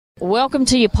Welcome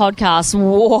to your podcast.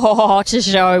 What a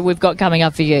show we've got coming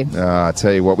up for you. I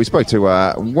tell you what, we spoke to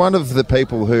one of the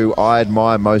people who I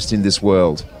admire most in this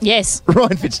world. Yes.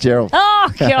 Ryan Fitzgerald.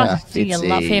 Oh, God. You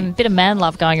love him. Bit of man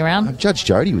love going around. Judge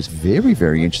Jodie was very,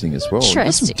 very interesting as well.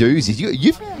 Interesting. Some doozies.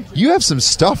 You have some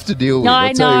stuff to deal with.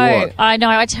 I know.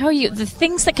 I tell you, the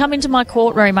things that come into my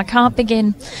courtroom, I can't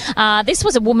begin. This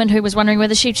was a woman who was wondering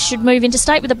whether she should move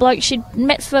interstate with a bloke she'd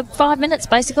met for 5 minutes,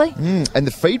 basically. And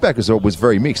the feedback was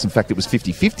very mixed. In fact, it was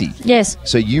 50-50. Yes.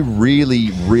 So you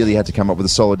really, really had to come up with a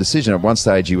solid decision. At one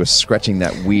stage, you were scratching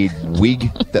that weird wig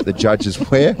that the judges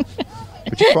wear,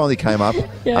 which finally came up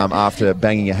after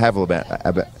banging a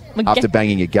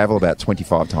gavel about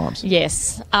 25 times.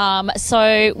 Yes.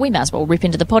 So we may as well rip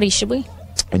into the potty, should we?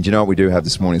 And you know what we do have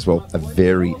this morning as well? A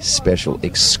very special,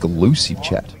 exclusive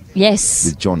chat. Yes.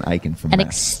 With John Aiken from An MAFS.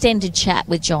 extended chat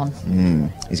with John.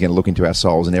 He's going to look into our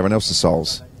souls and everyone else's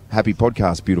souls. Happy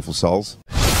podcast, beautiful souls.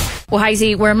 Well,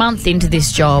 Hayesy, we're a month into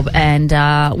this job and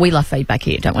we love feedback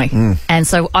here, don't we? And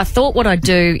so I thought what I'd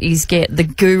do is get the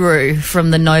guru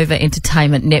from the Nova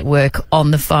Entertainment Network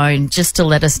on the phone just to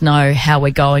let us know how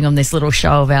we're going on this little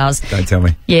show of ours. Don't tell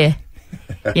me. Yeah.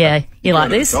 Yeah. You like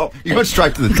this? You went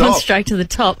straight to the top. Gone straight to the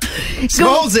top.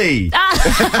 Smallsy!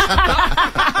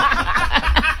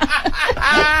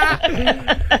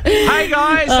 Hey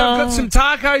guys, I've got some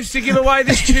tacos to give away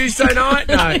this Tuesday night.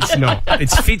 No, it's not.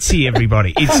 It's Fitzy,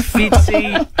 everybody. It's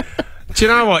Fitzy. Do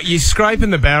you know what? You're scraping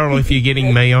the barrel if you're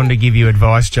getting me on to give you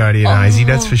advice, Jodie and Hayesy,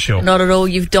 that's for sure. Not at all.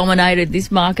 You've dominated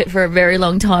this market for a very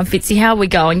long time, Fitzy. How are we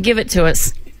going? Give it to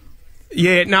us.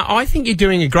 Yeah, no, I think you're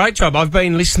doing a great job. I've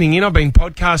been listening in, I've been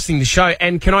podcasting the show,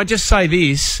 and can I just say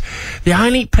this? The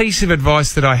only piece of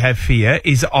advice that I have for you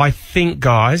is I think,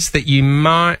 guys, that you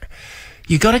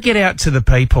got to get out to the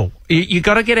people. You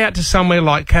got to get out to somewhere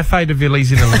like Cafe de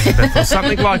Villiers in Elizabeth or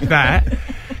something like that.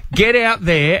 Get out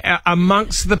there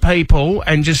amongst the people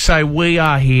and just say, we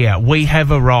are here. We have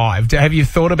arrived. Have you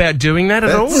thought about doing that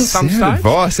at all at some stage?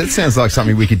 Advice. That sounds like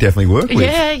something we could definitely work with.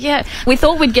 Yeah. We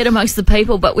thought we'd get amongst the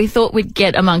people, but we thought we'd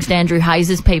get amongst Andrew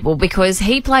Hayes' people because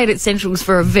he played at Centrals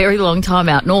for a very long time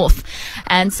out north.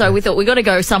 And so we thought we've got to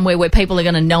go somewhere where people are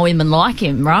going to know him and like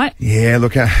him, right? Yeah,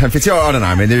 look, Fitzy, I don't know.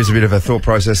 I mean, there is a bit of a thought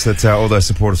process that all those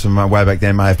supporters from way back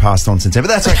then may have passed on since then, but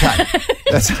that's okay.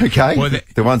 That's okay. Well,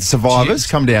 the ones survivors,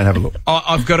 come down, have a look.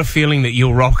 I've got a feeling that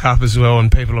you'll rock up as well and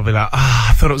people will be like,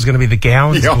 I thought it was going to be the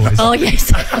Gowans boys. Oh,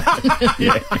 yes.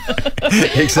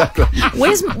 Exactly.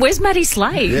 Where's Matty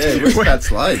Slade? Yeah, where's Matt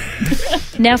Slade?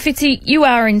 Now, Fitzy, you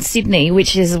are in Sydney,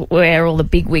 which is where all the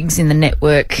bigwigs in the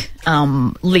network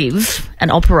live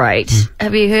and operate.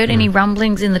 Have you heard any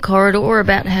rumblings in the corridor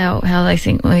about how they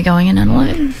think we're going in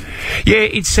Adelaide? Yeah,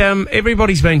 it's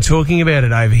everybody's been talking about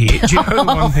it over here. Do you know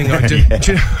the one thing I do? Yeah.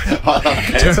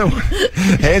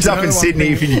 Hands up in Sydney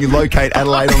if you can locate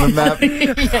Adelaide on the map.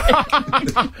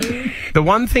 The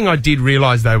one thing I did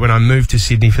realise, though, when I moved to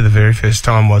Sydney for the very first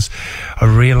time was I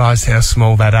realised how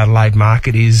small that Adelaide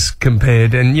market is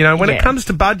compared. And, you know, when it comes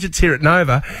to budgets here at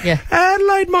Nova,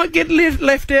 Adelaide might get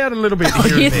left out a little bit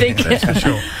here and there, that's for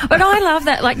sure. But I love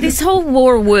that. Like, this whole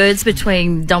war of words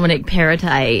between Dominic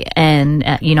Perrottet and,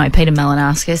 Peter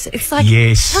Malinowskis. It's like,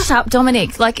 shut up,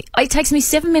 Dominic. Like, it takes me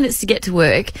 7 minutes to get to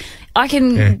work. I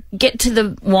can get to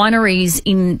the wineries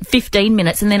in 15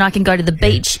 minutes and then I can go to the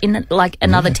beach in like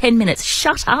another 10 minutes.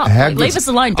 Shut up. Leave us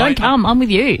alone. Don't come. I'm with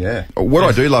you. Yeah. What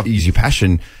I do love is your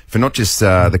passion for not just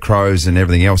the Crows and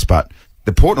everything else, but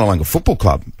the Port Noarlunga Football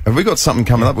Club. Have we got something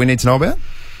coming up we need to know about?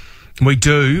 We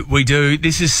do.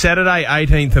 This is Saturday,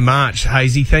 18th of March.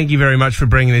 Hayesy, thank you very much for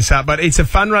bringing this up. But it's a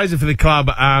fundraiser for the club.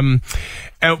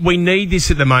 We need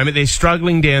this at the moment. They're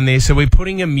struggling down there, so we're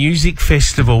putting a music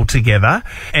festival together.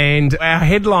 And our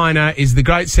headliner is the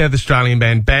great South Australian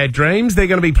band Bad Dreams. They're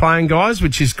going to be playing, guys,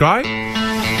 which is great.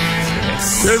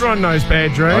 Yes. Everyone knows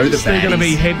Bad Dreams. They're going to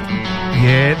be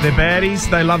they're baddies.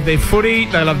 They love their footy.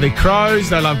 They love their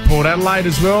Crows. They love Port Adelaide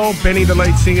as well. Benny, the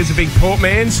lead singer, is a big Port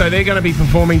man, so they're going to be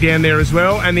performing down there as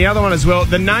well. And the other one as well,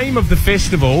 the name of the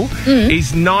festival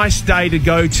is Nice Day to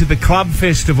Go to the Club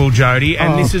Festival, Jodie,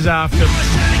 and this is after...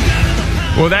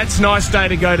 Well, that's Nice Day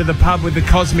to Go to the Pub with the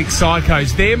Cosmic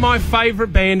Psychos. They're my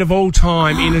favourite band of all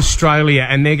time in Australia,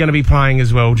 and they're going to be playing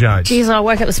as well, Jodie. Jeez, I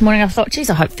woke up this morning, I thought, geez,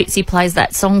 I hope Fitzy plays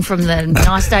that song from the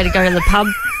Nice Day to Go to the Pub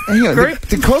group.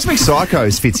 The Cosmic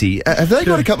Psychos, Fitzy, have they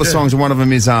got a couple of songs, and one of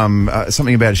them is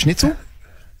something about a schnitzel?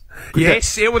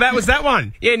 Yes, well, that was that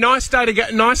one. Yeah, nice day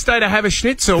to have a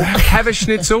schnitzel,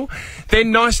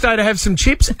 then nice day to have some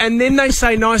chips, and then they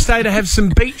say nice day to have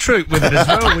some beetroot with it as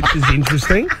well, which is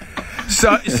interesting.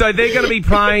 So they're going to be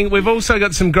playing. We've also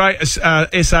got some great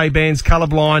SA bands.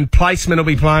 Colourblind, Placement will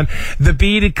be playing. The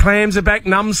Bearded Clams are back.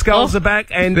 Numbskulls are back.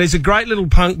 And there's a great little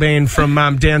punk band from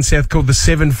down south called the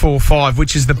 745,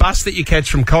 which is the bus that you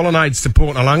catch from Colonnades to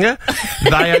Port Noarlunga.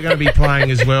 They are going to be playing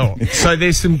as well. So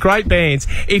there's some great bands.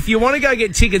 If you want to go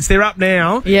get tickets, they're up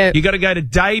now. Yeah. You got to go to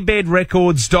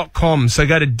daybedrecords.com. So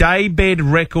go to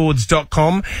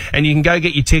daybedrecords.com and you can go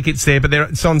get your tickets there. But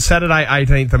it's on Saturday,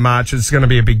 18th of March. It's going to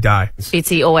be a big day.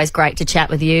 Fitzy, always great to chat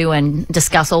with you and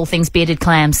discuss all things bearded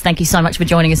clams. Thank you so much for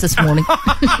joining us this morning.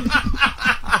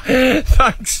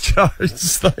 Thanks,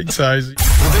 Jones. Thanks, Hayesy.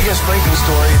 The biggest breaking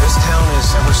story this town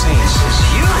has ever seen.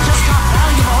 You just got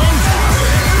valuable info.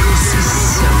 This is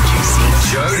so juicy.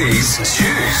 Jodie's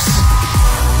Juice.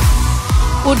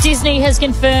 Well, Disney has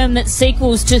confirmed that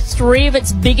sequels to 3 of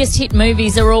its biggest hit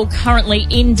movies are all currently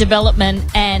in development,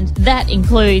 and that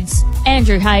includes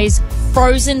Andrew Hayes'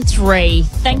 Frozen 3.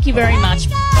 Thank you very much.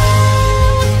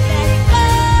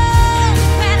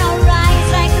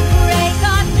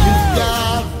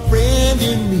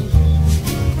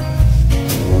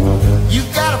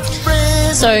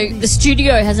 So the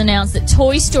studio has announced that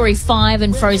Toy Story 5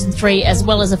 and Frozen 3, as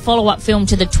well as a follow-up film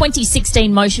to the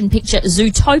 2016 motion picture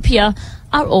Zootopia,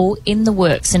 are all in the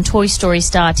works. And Toy Story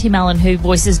star Tim Allen, who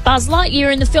voices Buzz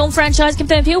Lightyear in the film franchise,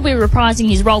 confirmed he'll be reprising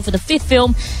his role for the 5th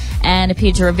film, and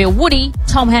appeared to reveal Woody,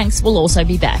 Tom Hanks, will also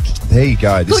be back. There you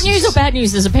go. Good news or bad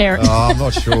news as a parent? I'm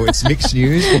not sure. It's mixed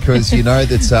news because you know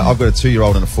that I've got a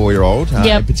 2-year-old and a 4-year-old.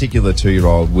 In particular, the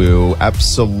 2-year-old will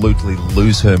absolutely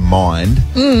lose her mind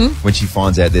when she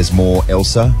finds out there's more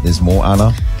Elsa, there's more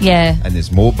Anna, and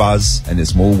there's more Buzz, and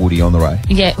there's more Woody on the way.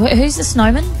 Yeah. Who's the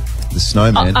snowman? The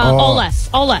snowman. Olaf.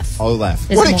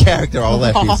 What a character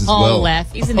Olaf is as well.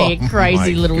 Olaf. Isn't he a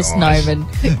crazy little snowman?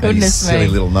 Goodness me. Silly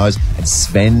little nose. And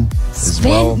Sven as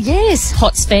well. Yes.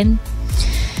 Hot Sven.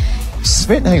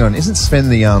 Sven, hang on. Isn't Sven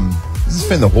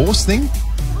the horse thing?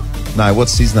 No,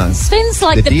 what's his name? Sven's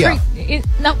like the deer.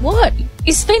 No, what?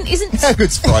 Is Sven, isn't... How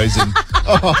good's Frozen?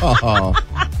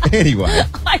 Anyway.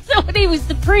 I thought he was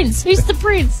the prince. Who's the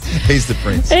prince? He's the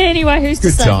prince. Anyway, who's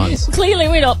Good to say? times. Clearly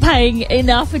we're not paying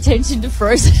enough attention to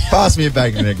Frozen. Pass me a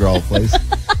bacon and egg roll, please.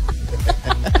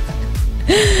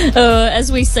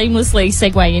 As we seamlessly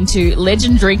segue into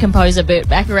legendary composer Burt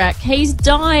Bacharach, he's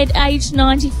died aged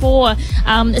 94.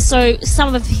 So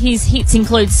some of his hits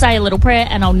include Say a Little Prayer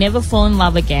and I'll Never Fall in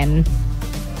Love Again.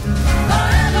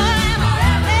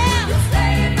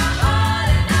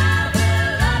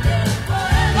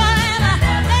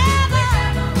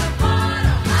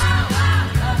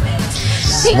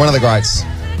 One of the greats.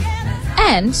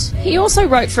 And he also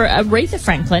wrote for Aretha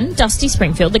Franklin, Dusty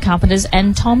Springfield, The Carpenters,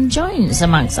 and Tom Jones,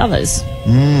 amongst others.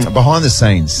 Behind the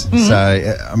scenes.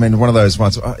 So, I mean, one of those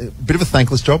ones, a bit of a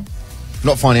thankless job.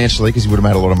 Not financially, because you would have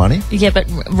made a lot of money. Yeah, but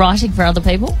writing for other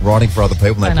people? Writing for other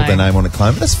people, and they put their name on a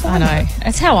claim. But that's fine. I know.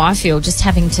 That's how I feel, just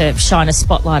having to shine a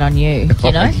spotlight on you,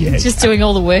 you know? Yeah. Just doing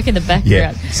all the work in the background.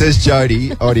 Yeah. Says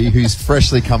Jodie, who's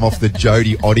freshly come off the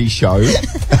Jodie Oddie show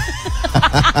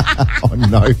on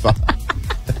Nova.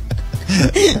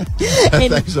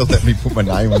 Thanks for letting me put my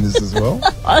name on this as well.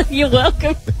 Oh, you're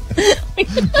welcome.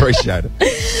 Appreciate it.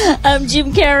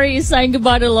 Jim Carrey is saying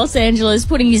goodbye to Los Angeles,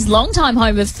 putting his longtime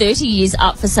home of 30 years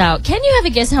up for sale. Can you have a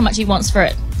guess how much he wants for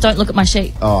it? Don't look at my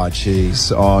sheet. Oh,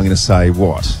 jeez. Oh, I'm going to say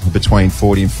what? Between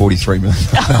 40 and 43 million.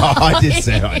 I did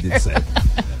say it.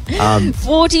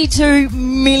 $42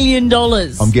 million.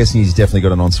 I'm guessing he's definitely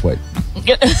got an ensuite.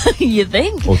 You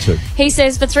think? Or 2. He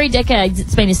says, for 3 decades,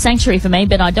 it's been a sanctuary for me,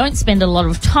 but I don't spend a lot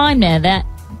of time there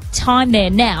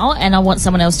now, and I want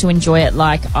someone else to enjoy it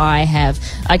like I have.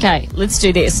 Okay, let's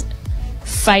do this.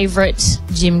 Favourite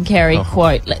Jim Carrey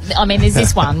quote? I mean, there's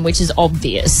this one, which is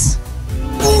obvious.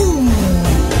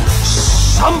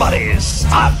 Somebody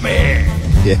stop me!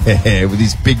 Yeah, with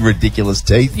his big, ridiculous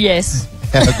teeth. Yes.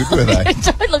 How good were they?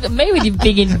 Don't look at me with your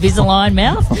big Invisalign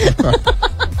mouth.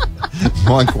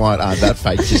 Mine quite aren't that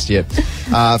fake just yet.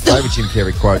 Favourite Jim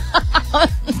Carrey quote.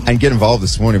 And get involved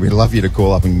this morning. We'd love you to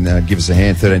call up and give us a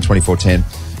hand. 13 24 10.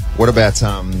 What about,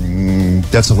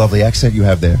 that's a lovely accent you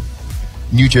have there.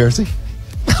 New Jersey?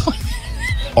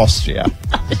 Austria.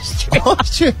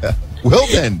 Austria. Well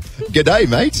then, g'day,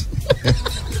 mate.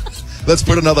 Let's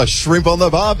put another shrimp on the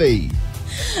barbie.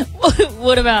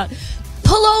 What about,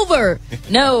 pull over?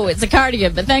 No, it's a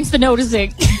cardigan, but thanks for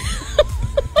noticing.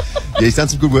 Yeah, he's done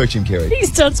some good work, Jim Carrey.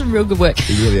 He's done some real good work.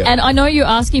 He really has. And I know you're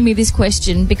asking me this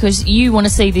question because you want to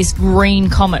see this green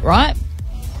comet, right?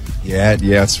 Yeah,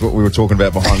 that's what we were talking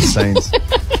about behind the scenes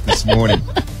this morning.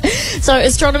 So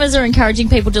astronomers are encouraging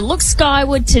people to look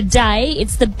skyward today.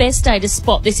 It's the best day to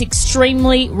spot this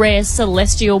extremely rare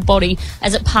celestial body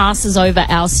as it passes over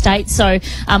our state. So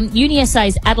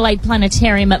UniSA's Adelaide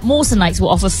Planetarium at Mawson Lakes will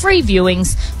offer free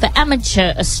viewings for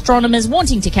amateur astronomers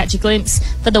wanting to catch a glimpse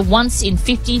for the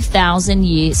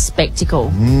once-in-50,000-year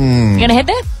spectacle. You going to head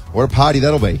there? What a party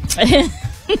that'll be.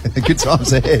 Good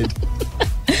times ahead.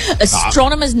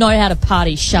 Astronomers know how to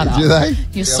party. Shut up. Do they?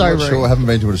 You're so I'm not rude. sure. I haven't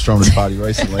been to an astronomer's party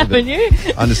recently. Haven't you?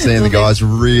 I understand the guys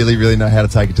really, really know how to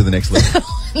take it to the next level.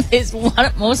 There's one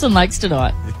at Mawson Lakes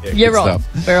tonight. Yeah, You're good right.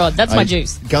 stuff. We're on. That's my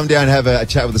juice. Come down and have a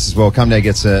chat with us as well. Come down,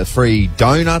 get free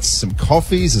donuts, some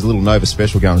coffees. There's a little Nova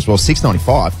special going as well.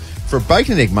 $6.95 for a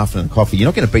bacon and egg muffin and coffee. You're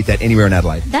not going to beat that anywhere in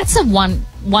Adelaide. That's a one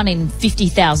in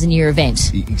 50,000 year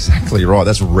event. Exactly right.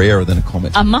 That's rarer than a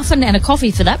comet. A muffin and a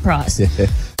coffee for that price. Yeah.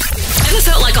 Ever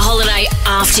felt like a holiday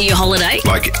after your holiday?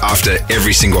 Like after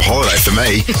every single holiday for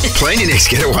me. Plan your next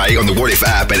getaway on the What If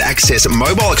app and access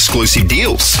mobile exclusive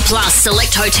deals. Plus,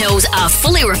 select hotels are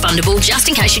fully refundable just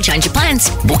in case you change your plans.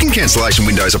 Booking cancellation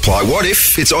windows apply. What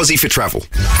if it's Aussie for travel?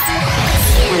 Wait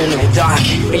a minute, Doc.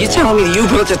 Are you telling me you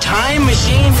built a time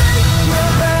machine?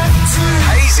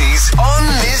 Hazy's on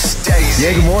Miss Daysey.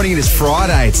 Yeah, good morning. It is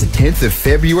Friday. It's the 10th of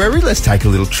February. Let's take a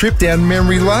little trip down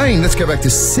memory lane. Let's go back to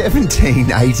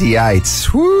 1788.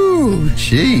 Woo,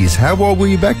 jeez. How old were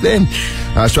you back then?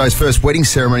 Australia's first wedding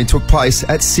ceremony took place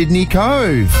at Sydney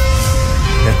Cove.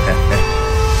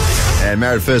 And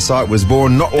Married at First Sight was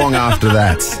born not long after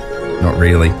that. Not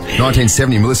really.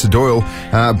 1970, Melissa Doyle,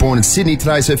 born in Sydney.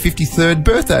 Today's her 53rd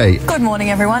birthday. Good morning,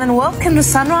 everyone, and welcome to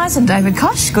Sunrise. I'm David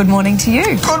Koch. Good morning to you.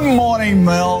 Good morning,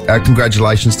 Mel.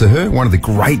 Congratulations to her, one of the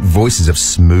great voices of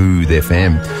Smooth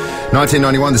FM.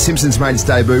 1991, The Simpsons made its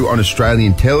debut on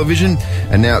Australian television,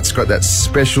 and now it's got that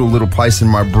special little place in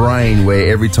my brain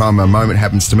where every time a moment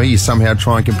happens to me, you somehow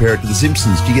try and compare it to The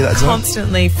Simpsons. Do you get that, Zara?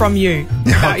 Constantly from you.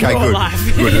 Okay, your good.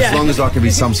 life. Good. Yeah. As long as I can be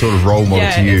some sort of role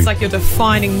model to you. It's like your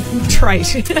defining trait.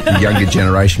 The younger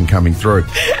generation coming through.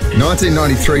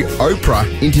 1993, Oprah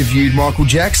interviewed Michael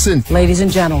Jackson. Ladies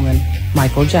and gentlemen,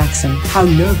 Michael Jackson. How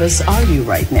nervous are you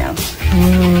right now?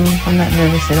 I'm not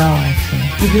nervous at all,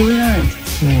 actually. You really aren't.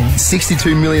 Yeah.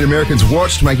 62 million Americans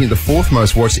watched, making it the fourth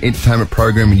most watched entertainment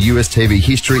program in US TV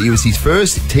history. It was his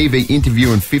first TV interview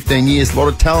in 15 years. A lot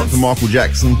of talent for Michael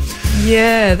Jackson.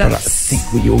 Yeah, But I that's... think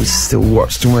we always still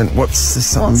watched and went, there's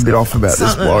something a bit off about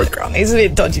this bloke. He's a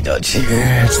bit dodgy.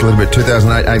 Yeah, it's a little bit.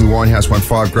 2008, Amy Winehouse won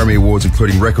 5 Grammy Awards,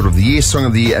 including Record of the Year, Song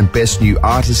of the Year, and Best New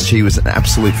Artist. She was an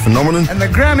absolute phenomenon. And the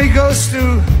Grammy goes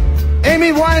to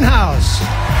Amy Winehouse.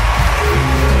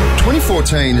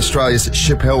 2014, Australia's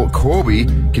Chappelle Corby,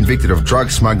 convicted of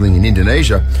drug smuggling in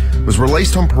Indonesia, was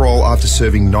released on parole after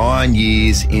serving 9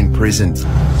 years in prison.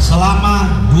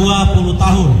 Selama 20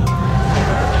 tahun.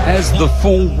 As the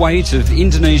full weight of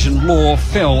Indonesian law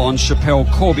fell on Chappelle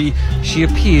Corby, she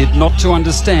appeared not to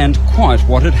understand quite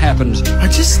what had happened. I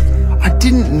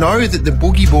didn't know that the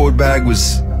boogie board bag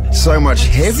was so much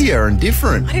heavier and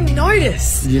different. I didn't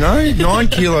notice. You know, 9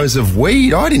 kilos of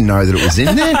weed. I didn't know that it was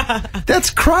in there. That's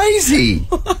crazy.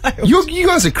 You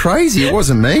guys are crazy. It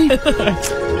wasn't me.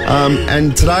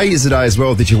 And today is the day as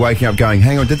well that you're waking up going,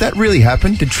 hang on, did that really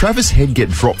happen? Did Travis Head get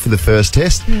dropped for the first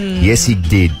test? Yes, he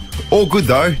did. All good,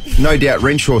 though. No doubt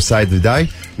Renshaw saved the day.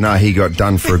 No, he got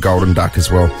done for a golden duck as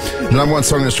well. The number one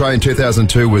song in Australia in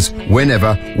 2002 was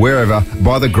Whenever, Wherever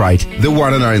by the great, the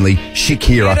one and only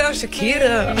Shakira.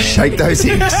 Shakira. Shake those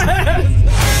hips.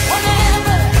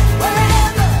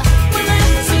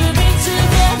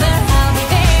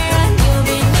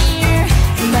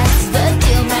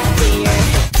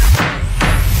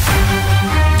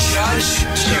 Judge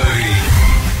Jodie.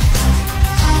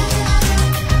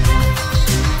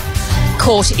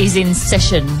 Court is in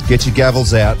session. Get your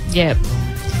gavels out. Yep.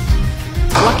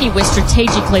 Lucky we're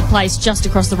strategically placed just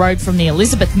across the road from the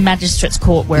Elizabeth Magistrates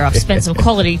Court, where I've spent some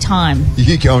quality time.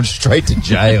 You're going straight to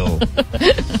jail.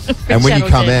 And when you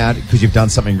come out, because you've done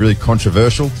something really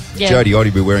controversial, Jodie ought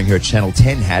to be wearing her Channel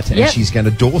 10 hat, and she's going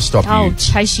to doorstop you. I'll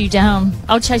chase you down.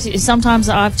 I'll chase you. Sometimes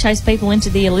I've chased people into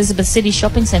the Elizabeth City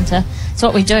Shopping Centre. It's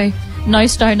what we do. No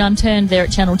stone unturned there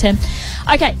at Channel 10.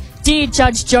 Okay. Dear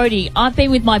Judge Jodie, I've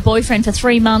been with my boyfriend for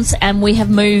 3 months and we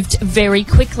have moved very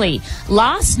quickly.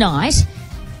 Last night,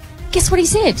 guess what he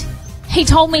said? He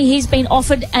told me he's been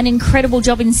offered an incredible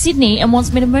job in Sydney and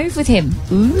wants me to move with him.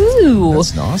 Ooh.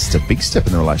 That's nice. It's a big step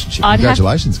in the relationship. I'd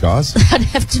Congratulations, guys. I'd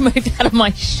have to move out of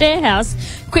my share house,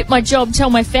 quit my job,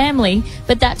 tell my family,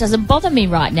 but that doesn't bother me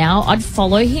right now. I'd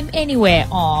follow him anywhere.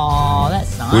 Oh,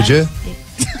 that's nice. Would you?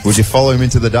 Would you follow him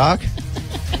into the dark?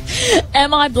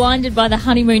 Am I blinded by the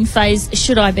honeymoon phase?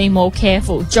 Should I be more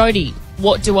careful? Jodie,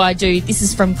 What do I do? This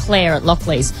is from Claire at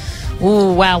Lockleys.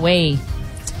 Ooh, wowee.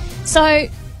 So,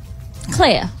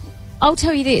 Claire, I'll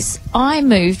tell you this. I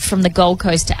moved from the Gold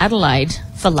Coast to Adelaide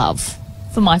for love,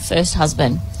 for my first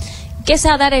husband. Guess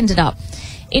how that ended up?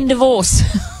 In divorce.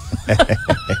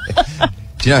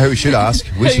 Do you know who we should ask?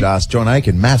 We should ask John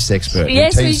Aiken, MAFS expert.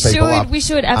 Yes, we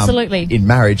should, absolutely. In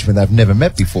marriage when they've never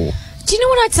met before. Do you know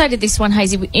what I'd say to this one,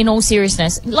 Hayesy, in all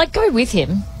seriousness? Like, go with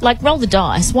him. Like, roll the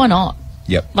dice. Why not?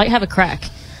 Yep. Like, have a crack.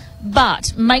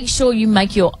 But make sure you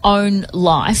make your own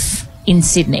life in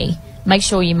Sydney. Make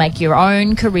sure you make your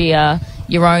own career,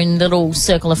 your own little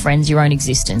circle of friends, your own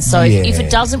existence. So if it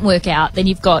doesn't work out, then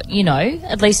you've got, you know,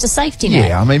 at least a safety net.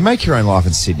 Yeah, I mean, make your own life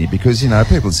in Sydney because, you know,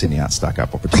 people in Sydney aren't stuck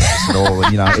up opportunities at all.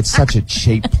 And, you know, it's such a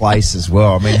cheap place as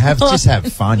well. I mean, just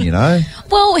have fun, you know.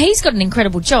 Well, he's got an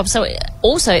incredible job. So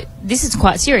also, this is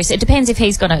quite serious. It depends if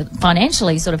he's going to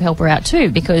financially sort of help her out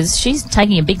too, because she's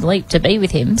taking a big leap to be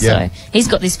with him. Yeah. So he's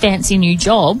got this fancy new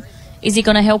job. Is he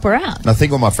going to help her out? And I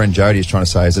think what my friend Jodie is trying to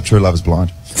say is that true love is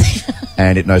blind.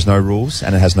 And it knows no rules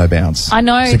and it has no bounds. I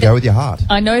know. So go with your heart.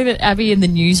 I know that Abby in the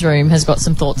newsroom has got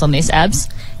some thoughts on this. Abs?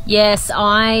 Yes,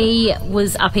 I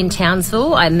was up in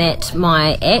Townsville. I met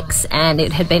my ex and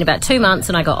it had been about 2 months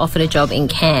and I got offered a job in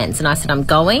Cairns and I said, I'm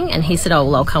going. And he said, oh,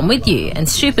 well, I'll come with you. And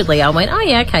stupidly I went, oh,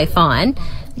 yeah, okay, fine.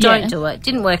 Don't do it.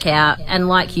 Didn't work out. And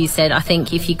like you said, I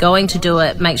think if you're going to do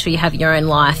it, make sure you have your own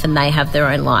life and they have their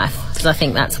own life. Because I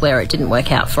think that's where it didn't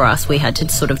work out for us. We had to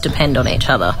sort of depend on each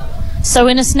other. So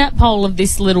in a snap poll of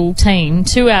this little team,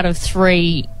 2 out of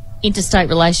 3 interstate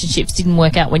relationships didn't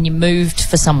work out when you moved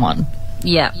for someone.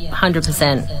 Yeah,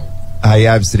 100%. Hey,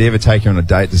 Abs, did he ever take you on a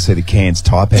date to see the Cairns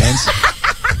Taipans?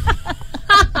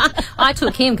 I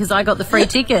took him because I got the free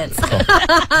tickets.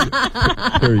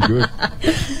 Very good.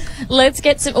 Let's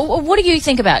get some... What do you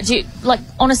think about it? Do you,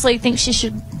 honestly think she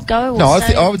should go? Or no,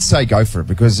 I would say go for it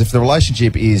because if the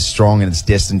relationship is strong and it's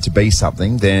destined to be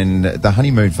something, then the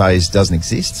honeymoon phase doesn't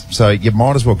exist. So you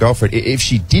might as well go for it. If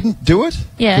she didn't do it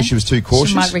because she was too cautious,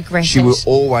 she might regret she will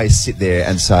always sit there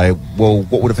and say, well,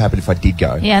 what would have happened if I did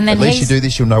go? Yeah, and then at least you do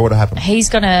this, you'll know what happened. He's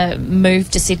going to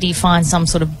move to Sydney, find some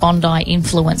sort of Bondi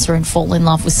influencer and fall in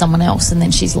love with someone else, and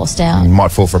then she's lost out. You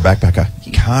might fall for a backpacker.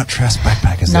 You can't trust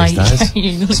backpackers these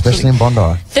days, especially in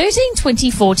Bondi. 13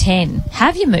 24 10.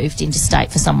 Have you moved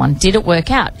interstate for someone? Did it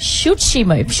work out? Should she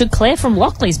move? Should Claire from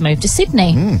Lockleys move to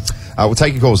Sydney? We'll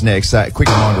take your calls next. Quick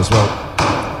reminder as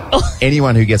well.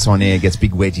 Anyone who gets on air gets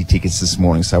big wedgie tickets this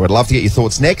morning. So I'd love to get your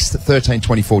thoughts next. 13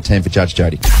 24 10 for Judge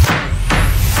Jodie.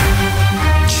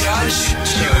 Judge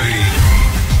Jodie.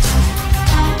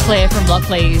 Claire from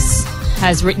Lockleys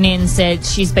has written in, said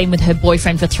she's been with her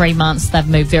boyfriend for 3 months. They've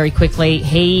moved very quickly.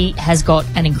 He has got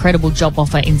an incredible job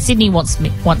offer in Sydney, wants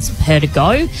her to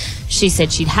go. She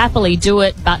said she'd happily do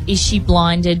it, but is she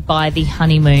blinded by the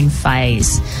honeymoon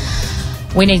phase?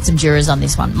 We need some jurors on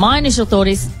this one. My initial thought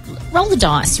is, roll the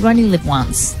dice. You only live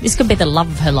once. This could be the love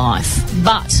of her life.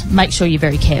 But make sure you're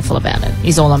very careful about it,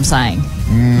 is all I'm saying.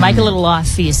 Make a little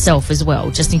life for yourself as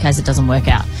well, just in case it doesn't work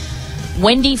out.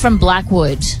 Wendy from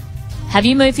Blackwood. Have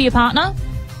you moved for your partner?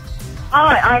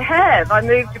 I have. I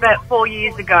moved about 4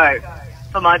 years ago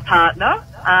for my partner.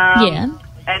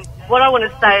 And what I want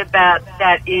to say about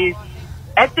that is,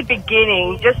 at the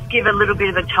beginning, just give a little bit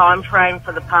of a time frame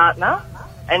for the partner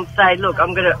and say, look,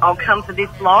 I'll come for this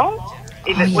long.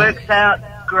 If it works out,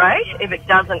 great. If it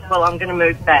doesn't, well, I'm going to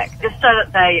move back. Just so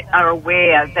that they are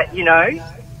aware that, you know,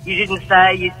 you didn't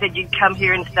say, you said you'd come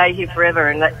here and stay here forever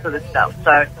and that sort of stuff.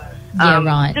 So,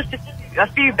 just a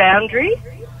few boundaries.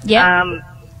 Yeah.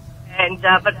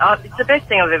 But it's the best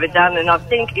thing I've ever done, and I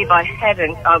think if I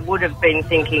hadn't, I would have been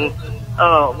thinking,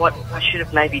 I should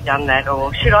have maybe done that,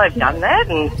 or should I have done that?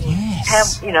 And how,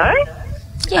 you know?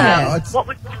 Yeah. What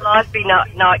would my life be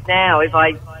like now if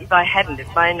I hadn't? It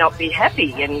may not be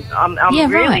happy, and I'm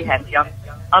really happy.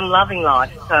 I'm loving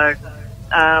life, so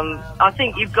I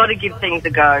think you've got to give things a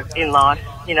go in life.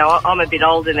 You know, I'm a bit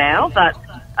older now, but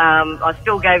I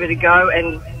still gave it a go,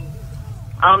 and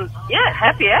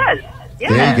happy as. Yeah.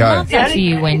 There you go. Love that for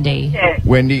you, Wendy. Yeah.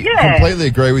 Wendy, completely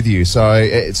agree with you.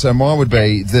 So mine would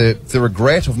be the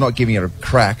regret of not giving it a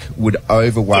crack would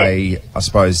overweigh, I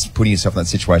suppose, putting yourself in that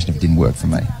situation if it didn't work for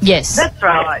me. Yes. That's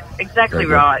right. Exactly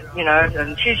right. You know,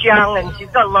 and she's young and she's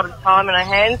got a lot of time in her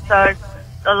hands, so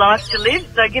a life to live,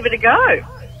 so give it a go.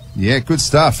 Yeah, good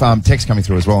stuff. Text coming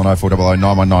through as well on 0400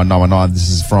 919 919. This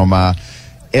is from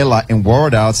Ella in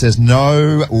Warradale. It says,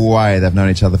 no way they've known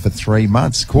each other for 3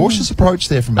 months. Cautious approach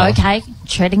there from Ella. Okay,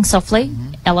 treading softly,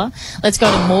 Ella. Let's go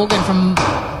to Morgan from...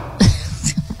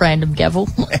 Random gavel.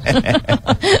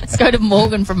 Let's go to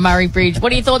Morgan from Murray Bridge.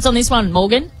 What are your thoughts on this one,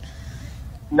 Morgan?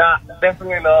 Nah,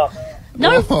 definitely not.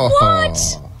 No,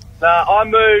 what? I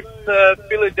moved to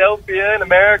Philadelphia in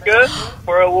America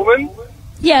for a woman.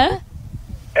 Yeah.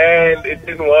 And it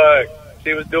didn't work.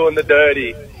 She was doing the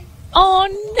dirty. Oh,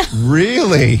 no.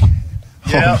 Really?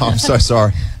 Yeah. Oh, I'm so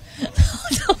sorry.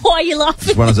 Why are you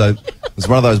laughing? It was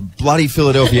one of those bloody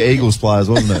Philadelphia Eagles players,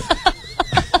 wasn't it?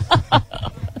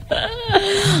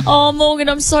 Oh, Morgan,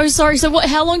 I'm so sorry. So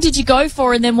how long did you go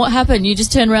for, and then what happened? You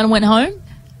just turned around and went home?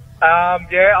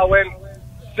 Yeah, I went...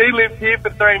 She lived here for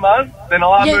 3 months, then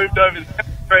I moved over there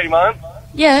for 3 months.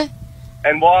 Yeah.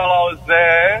 And while I was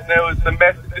there was some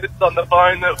messages on the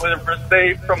phone that were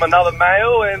received from another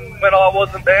male, and when I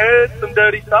wasn't there, some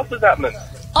dirty stuff was happening.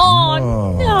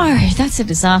 Oh, no. That's a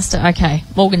disaster. Okay,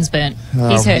 Morgan's burnt.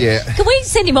 He's hurt. Yeah. Can we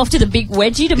send him off to the big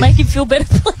wedgie to make him feel better,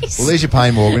 please? Well, there's your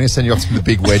pain, Morgan. He'll send you off to the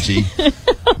big wedgie.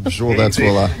 I'm sure that's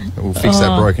will fix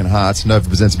that broken heart. Nova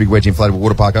presents a big wedgie inflatable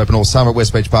water park open all summer at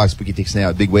West Beach Parks. Book your tickets now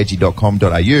at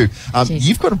bigwedgie.com.au.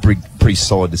 You've got a pretty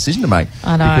solid decision to make.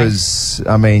 I know. Because,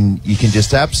 I mean, you can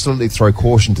just absolutely throw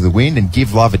caution to the wind and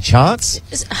give love a chance.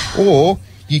 Or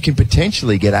you can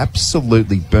potentially get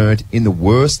absolutely burnt in the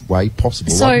worst way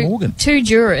possible, like Morgan. 2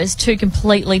 jurors, 2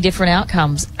 completely different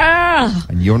outcomes.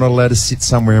 And you're not allowed to sit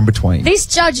somewhere in between. This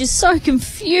judge is so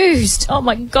confused. Oh,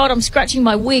 my God, I'm scratching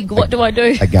my wig. What do I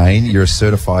do? Again, you're a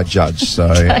certified judge. So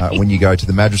when you go to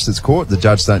the magistrate's court, the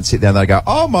judge don't sit down there and go,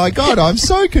 oh, my God, I'm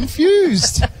so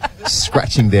confused.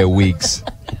 Scratching their wigs.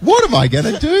 What am I going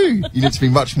to do? You need to be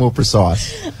much more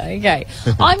precise. Okay.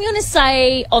 I'm going to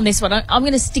say on this one, I'm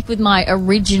going to stick with my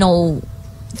original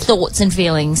thoughts and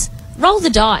feelings. Roll the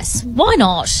dice. Why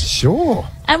not? Sure.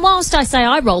 And whilst I say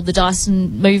I rolled the dice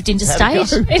and moved into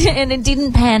state and it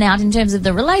didn't pan out in terms of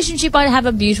the relationship, I have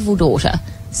a beautiful daughter.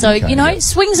 So,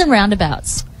 swings and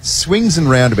roundabouts. Swings and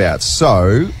roundabouts.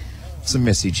 So, it's a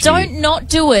message here. Don't not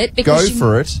do it. Because Go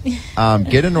for it.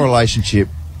 Get in a relationship.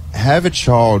 Have a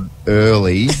child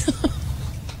early,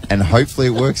 and hopefully it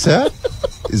works out.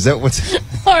 Is that No.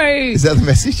 Is that the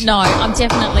message? No, I'm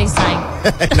definitely saying.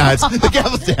 No, it's the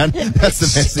gavel's down. That's the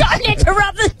message. Don't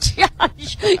interrupt the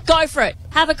judge. Go for it.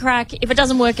 Have a crack. If it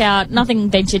doesn't work out, nothing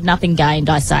ventured, nothing gained,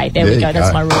 I say. There we go.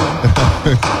 That's my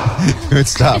ruling. Good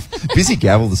stuff. Busy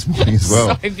gavel this morning as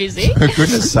well. So busy. For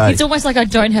goodness sake. It's almost like I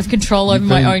don't have control over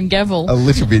my own gavel. A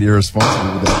little bit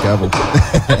irresponsible with that gavel.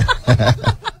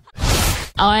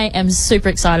 I am super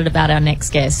excited about our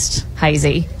next guest,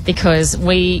 Hayesy, because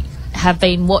we have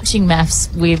been watching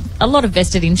MAFS with a lot of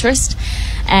vested interest,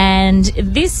 and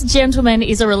this gentleman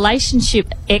is a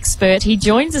relationship expert. He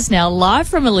joins us now live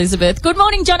from Elizabeth. Good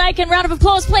morning, John Aiken. Round of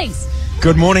applause, please.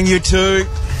 Good morning, you two.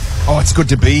 Oh, it's good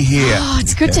to be here. Oh,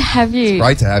 it's good to have you. It's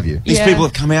great to have you. These people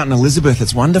have come out in Elizabeth.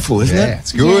 It's wonderful, isn't it? Yeah,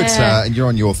 it's good. Yeah. And you're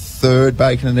on your 3rd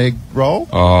bacon and egg roll?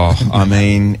 Oh, I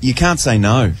mean, you can't say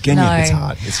no, can No. you? It's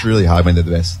hard. It's really hard when they're the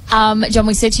best. John,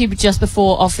 we said to you just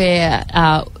before off air,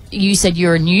 you said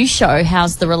you're a new show.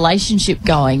 How's the relationship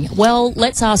going? Well,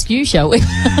 let's ask you, shall we?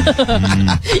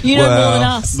 You know more than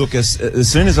us. Look, as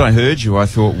soon as I heard you, I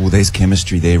thought, well, there's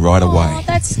chemistry there right away. Oh,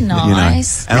 that's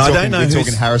nice. And I don't know we're who's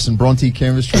talking Harrison Bronte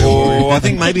chemistry. I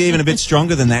think maybe even a bit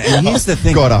stronger than that. And here's the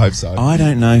thing. God, I hope so. I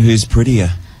don't know who's prettier.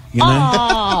 You know?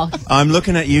 Oh. I'm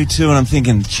looking at you two and I'm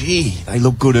thinking, gee, they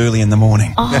look good early in the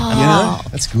morning. Oh. You know?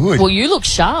 That's good. Well, you look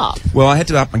sharp. Well, I had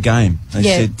to up my game. They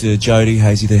said, Jodie,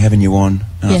 Hayesy, they're having you on.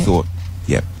 And I thought,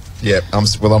 yep. Yeah, I'm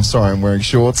sorry, I'm wearing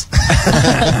shorts.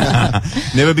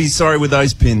 Never be sorry with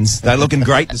those pins. They're looking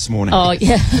great this morning. Oh,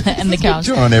 yeah, and the gums.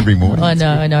 John every morning. I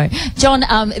know. John,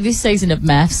 this season of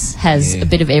MAFS has a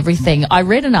bit of everything. I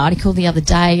read an article the other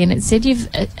day and it said you've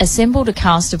assembled a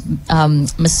cast of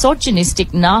misogynistic,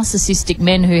 narcissistic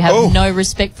men who have no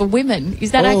respect for women. Is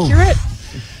that accurate?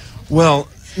 Well,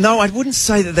 no, I wouldn't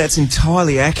say that that's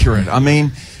entirely accurate. I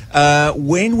mean,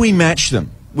 when we match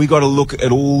them, we got to look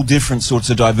at all different sorts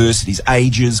of diversities,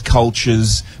 ages,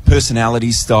 cultures,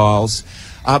 personalities, styles.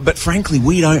 But frankly,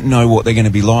 we don't know what they're going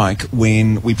to be like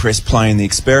when we press play in the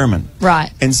experiment.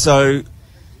 Right. And so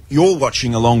you're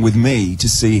watching along with me to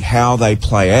see how they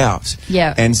play out.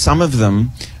 Yeah. And some of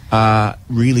them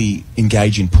really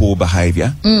engage in poor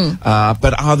behaviour,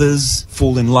 but others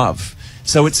fall in love.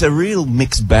 So it's a real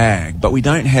mixed bag, but we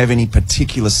don't have any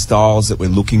particular styles that we're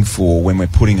looking for when we're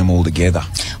putting them all together.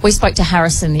 We spoke to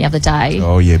Harrison the other day.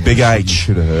 Oh, yeah, big H.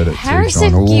 Should have heard it.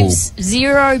 Harrison gives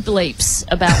 0 bleeps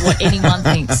about what anyone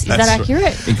thinks. Is that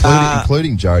accurate?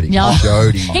 Including Jodie. No.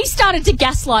 Jodie He started to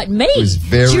gaslight me. was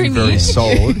very, during the very interview.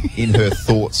 solid in her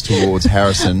thoughts towards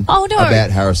Harrison. Oh, no. About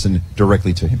Harrison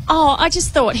directly to him. Oh, I just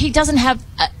thought he doesn't have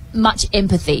much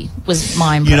empathy, was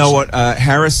my impression. You know what?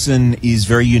 Harrison is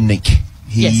very unique.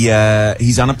 He's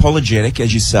unapologetic,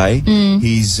 as you say.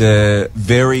 He's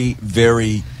very,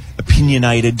 very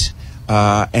opinionated,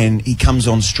 and he comes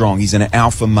on strong. He's an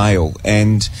alpha male.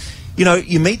 And, you know,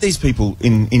 you meet these people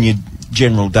in your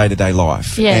general day-to-day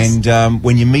life. Yes. And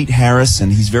when you meet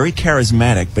Harrison, he's very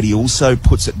charismatic, but he also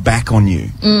puts it back on you.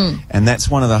 And that's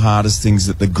one of the hardest things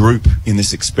that the group in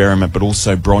this experiment, but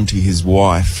also Bronte, his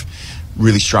wife,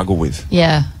 really struggle with.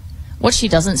 Yeah. What she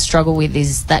doesn't struggle with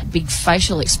is that big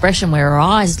facial expression where her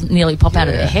eyes nearly pop out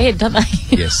of her head, don't they?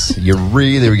 Yes. You're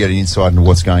really getting insight into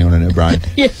what's going on in her brain.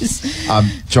 Yes.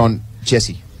 John,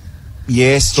 Jesse.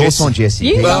 Yes, Thoughts on Jesse?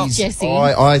 You like Jesse.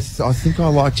 I think I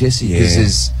like Jesse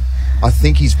because I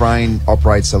think his brain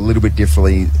operates a little bit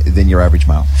differently than your average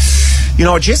male. You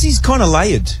know, Jesse's kind of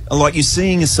layered. Like, you're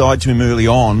seeing a side to him early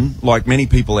on. Like many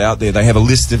people out there, they have a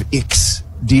list of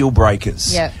deal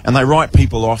breakers. Yep. And they write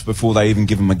people off before they even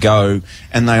give them a go,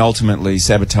 and they ultimately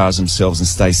sabotage themselves and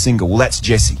stay single. Well, that's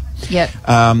Jesse. Yep.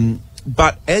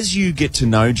 But as you get to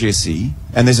know Jesse,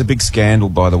 and there's a big scandal,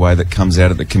 by the way, that comes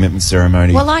out at the commitment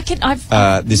ceremony Well,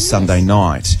 this Sunday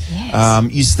night,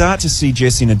 you start to see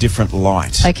Jesse in a different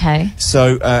light. Okay.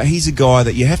 So he's a guy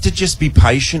that you have to just be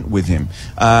patient with him.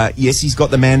 Yes, he's got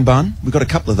the man bun. We've got a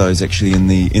couple of those actually in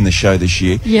the show this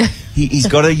year. Yeah. He's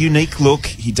got a unique look.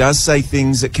 He does say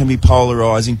things that can be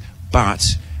polarising,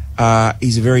 but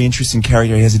he's a very interesting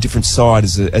character. He has a different side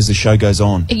as the show goes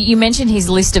on. You mentioned his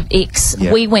list of icks.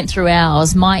 Yep. We went through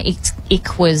ours. My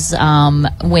ick was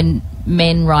when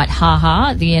men write "ha-ha"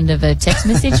 at the end of a text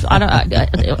message.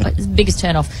 Biggest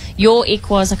turn off. Your ick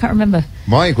was, I can't remember.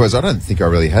 My ick was, I don't think I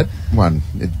really had one.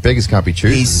 Beggars can't be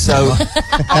choosers. He's so...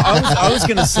 I was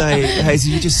going to say,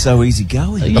 Hayesy, you're just so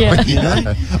easygoing. Yeah. You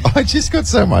know? I just got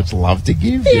so much love to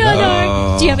give. Yeah, you know? I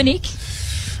know. Do you have an ick?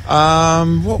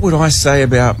 What would I say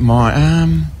about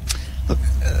my...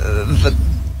 look,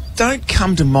 don't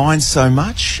come to mind so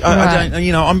much. I don't...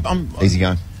 You know, I'm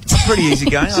easygoing. Pretty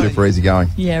easygoing. Super easygoing.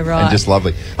 Yeah, right. And just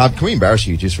lovely. Can we embarrass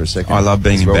you just for a second? I love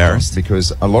being embarrassed.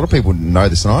 Because a lot of people know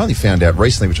this, and I only found out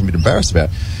recently, which I'm a bit embarrassed about.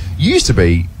 You used to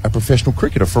be a professional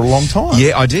cricketer for a long time.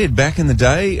 Yeah, I did. Back in the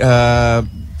day,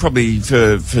 probably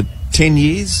for 10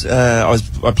 years, I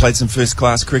played some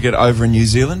first-class cricket over in New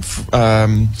Zealand,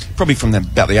 probably from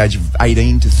about the age of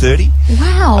 18 to 30.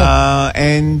 Wow.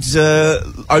 And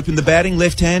opened the batting,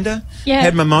 left-hander. Yeah.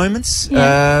 Had my moments,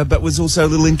 but was also a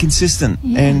little inconsistent.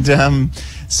 Yeah. And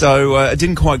so it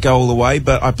didn't quite go all the way,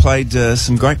 but I played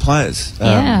some great players.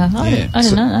 I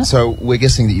didn't know that. So we're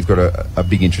guessing that you've got a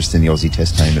big interest in the Aussie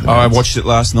Test team at the I moment. watched it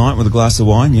last night with a glass of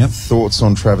wine, yep. Thoughts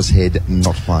on Travis Head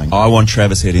not playing? I want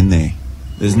Travis Head in there.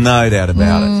 There's no doubt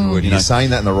about it. You're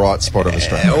saying that in the right spot of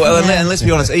Australia. Well, and let's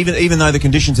be honest, even though the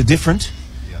conditions are different,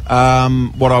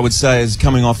 what I would say is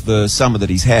coming off the summer that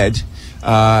he's had,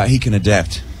 he can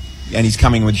adapt. And he's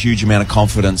coming with a huge amount of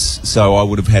confidence, so I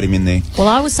would have had him in there. Well,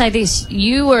 I would say this.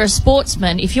 You were a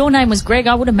sportsman. If your name was Greg,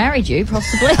 I would have married you,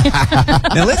 possibly.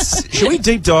 Now, shall we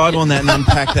deep dive on that and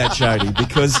unpack that, Jodie?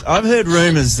 Because I've heard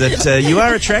rumours that you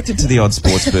are attracted to the odd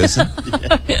sports person.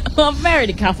 Well, I've married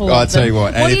a couple. I'll tell you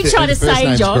what. What are you trying to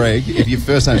say, John? If your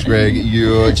first name's Greg,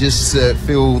 you just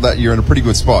feel that you're in a pretty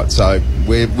good spot. So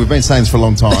we've been saying this for a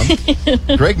long time.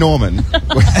 Greg Norman.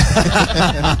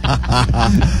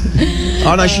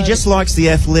 Oh, no, she just likes the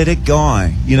athletic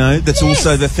guy, you know, that's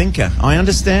also the thinker. I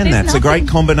understand that. It's a great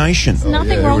combination. There's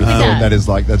nothing wrong with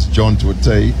that. That's John to a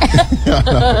T.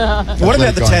 What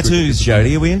about the tattoos,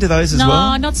 Jodie? Are we into those as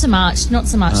well? No, not so much. Not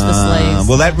so much the sleeves.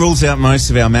 Well, that rules out most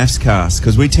of our MAFS cast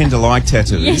because we tend to like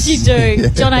tattoos. Yes, you do.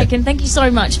 John Aiken, thank you so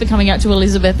much for coming out to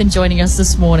Elizabeth and joining us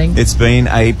this morning. It's been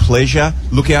a pleasure.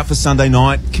 Look out for Sunday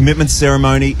night. Commitment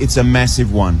ceremony. It's a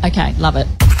massive one. Okay, love it.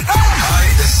 Hi,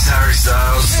 this is Harry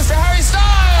Styles. Mr. Harry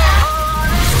Styles!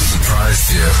 Surprise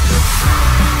to you.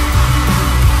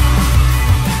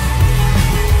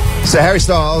 So Harry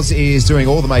Styles is doing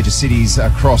all the major cities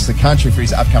across the country for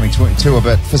his upcoming tour,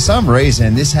 but for some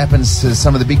reason this happens to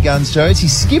some of the big guns, Jodes.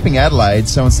 He's skipping Adelaide,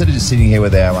 so instead of just sitting here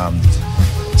with our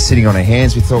sitting on our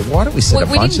hands, we thought, why don't we send a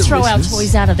bunch of listeners? We didn't throw our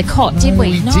toys out of the cot, did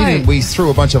we? No, we didn't. We threw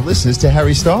a bunch of listeners to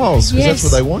Harry Styles because that's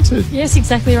what they wanted. Yes,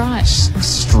 exactly right.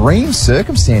 Extreme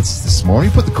circumstances this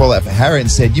morning. We put the call out for Harry and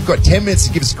said, you've got 10 minutes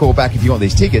to give us a call back if you want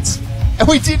these tickets. And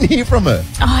we didn't hear from her.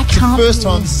 Oh, I can't. The first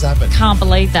time this has happened. Can't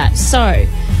believe that. So,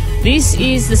 this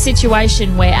is the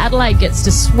situation where Adelaide gets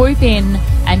to swoop in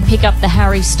and pick up the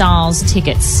Harry Styles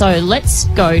tickets. So, let's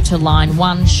go to line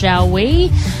 1, shall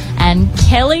we? And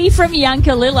Kelly from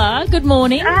Yankalilla, good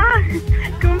morning.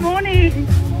 Good morning.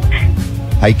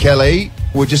 Hey, Kelly,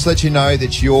 we'll just let you know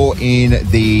that you're in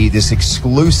this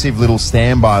exclusive little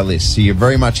standby list, so you're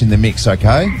very much in the mix,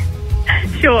 okay?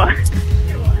 Sure.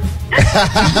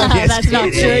 Yes, that's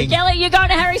not true. Kelly, you're going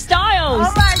to Harry Styles.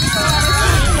 Oh my God,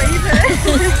 I can't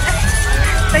believe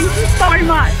it. Thank you so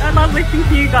much. I love listening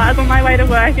to you guys on my way to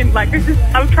work, and like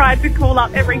I've tried to call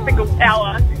up every single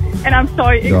hour, and I'm so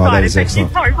excited. Thank you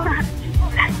so much.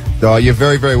 Oh, you're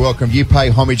very, very welcome. You pay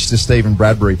homage to Stephen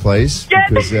Bradbury, please,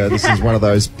 because this is one of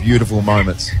those beautiful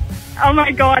moments. Oh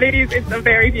my God, it is. It's a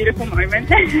very beautiful moment.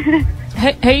 Who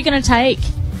are you going to take?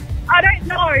 I don't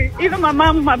know. Either my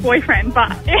mum or my boyfriend,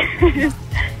 but it's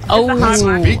a hard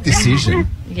one. Big decision.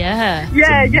 Yeah.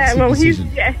 Yeah. Well, he's a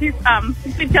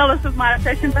bit jealous of my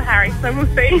obsession for Harry, so we'll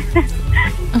see.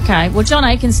 Okay. Well, John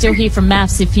Aiken's still here from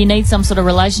MAFS if you need some sort of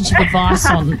relationship advice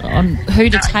on who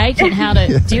to take and how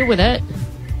to deal with it.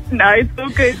 No, it's all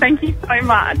good. Thank you so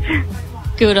much.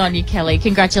 Good on you, Kelly.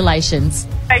 Congratulations.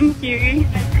 Thank you.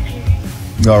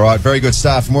 All right, very good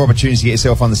stuff. More opportunities to get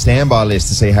yourself on the standby list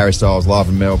to see Harry Styles live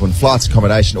in Melbourne. Flights,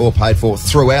 accommodation, all paid for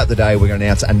throughout the day. We're going to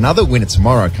announce another winner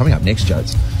tomorrow. Coming up next,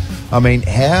 Jodes. I mean,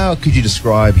 how could you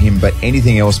describe him but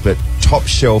anything else but top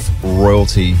shelf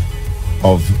royalty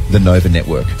of the Nova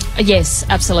Network? Yes,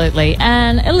 absolutely.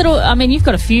 And a little, I mean, you've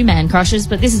got a few man crushes,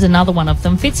 but this is another one of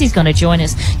them. Fitzy's going to join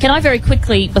us. Can I very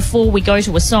quickly, before we go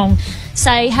to a song,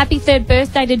 say happy 3rd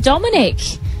birthday to Dominic?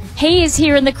 He is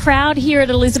here in the crowd here at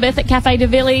Elizabeth at Cafe de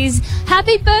Villiers.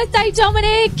 Happy birthday,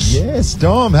 Dominic! Yes,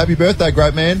 Dom. Happy birthday,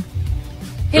 great man.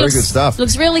 Very good stuff.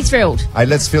 Looks really thrilled. Hey,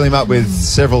 let's fill him up with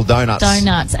several donuts.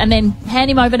 Donuts. And then hand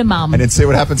him over to Mum. And then see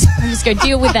what happens. And just go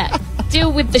deal with that.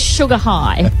 Deal with the sugar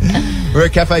high. We're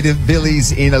at Cafe de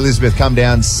Villiers in Elizabeth. Come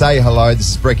down, say hello. This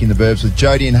is Breaking the Burbs with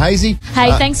Jodie and Hayesy.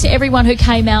 Hey, thanks to everyone who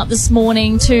came out this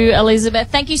morning to Elizabeth.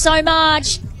 Thank you so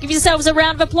much. Give yourselves a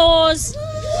round of applause.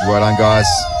 Well done, guys.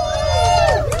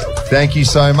 Thank you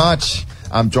so much.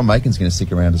 John Macon's going to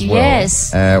stick around as well.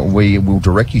 Yes. We will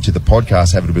direct you to the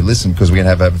podcast, have a bit of a listen, because we're going to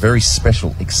have a very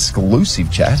special,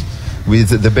 exclusive chat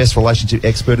with the best relationship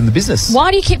expert in the business.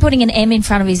 Why do you keep putting an M in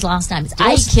front of his last name? It's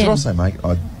Aiken. Did I say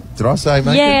Macon? Did I say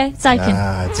Macon? Yeah, it's Aiken.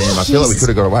 Ah, damn. I feel like we could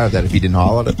have got away with that if you didn't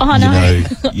highlight it. Oh, no.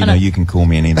 You know, you can call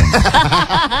me anything.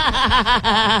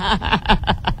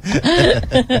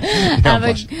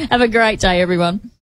 Have a great day, everyone.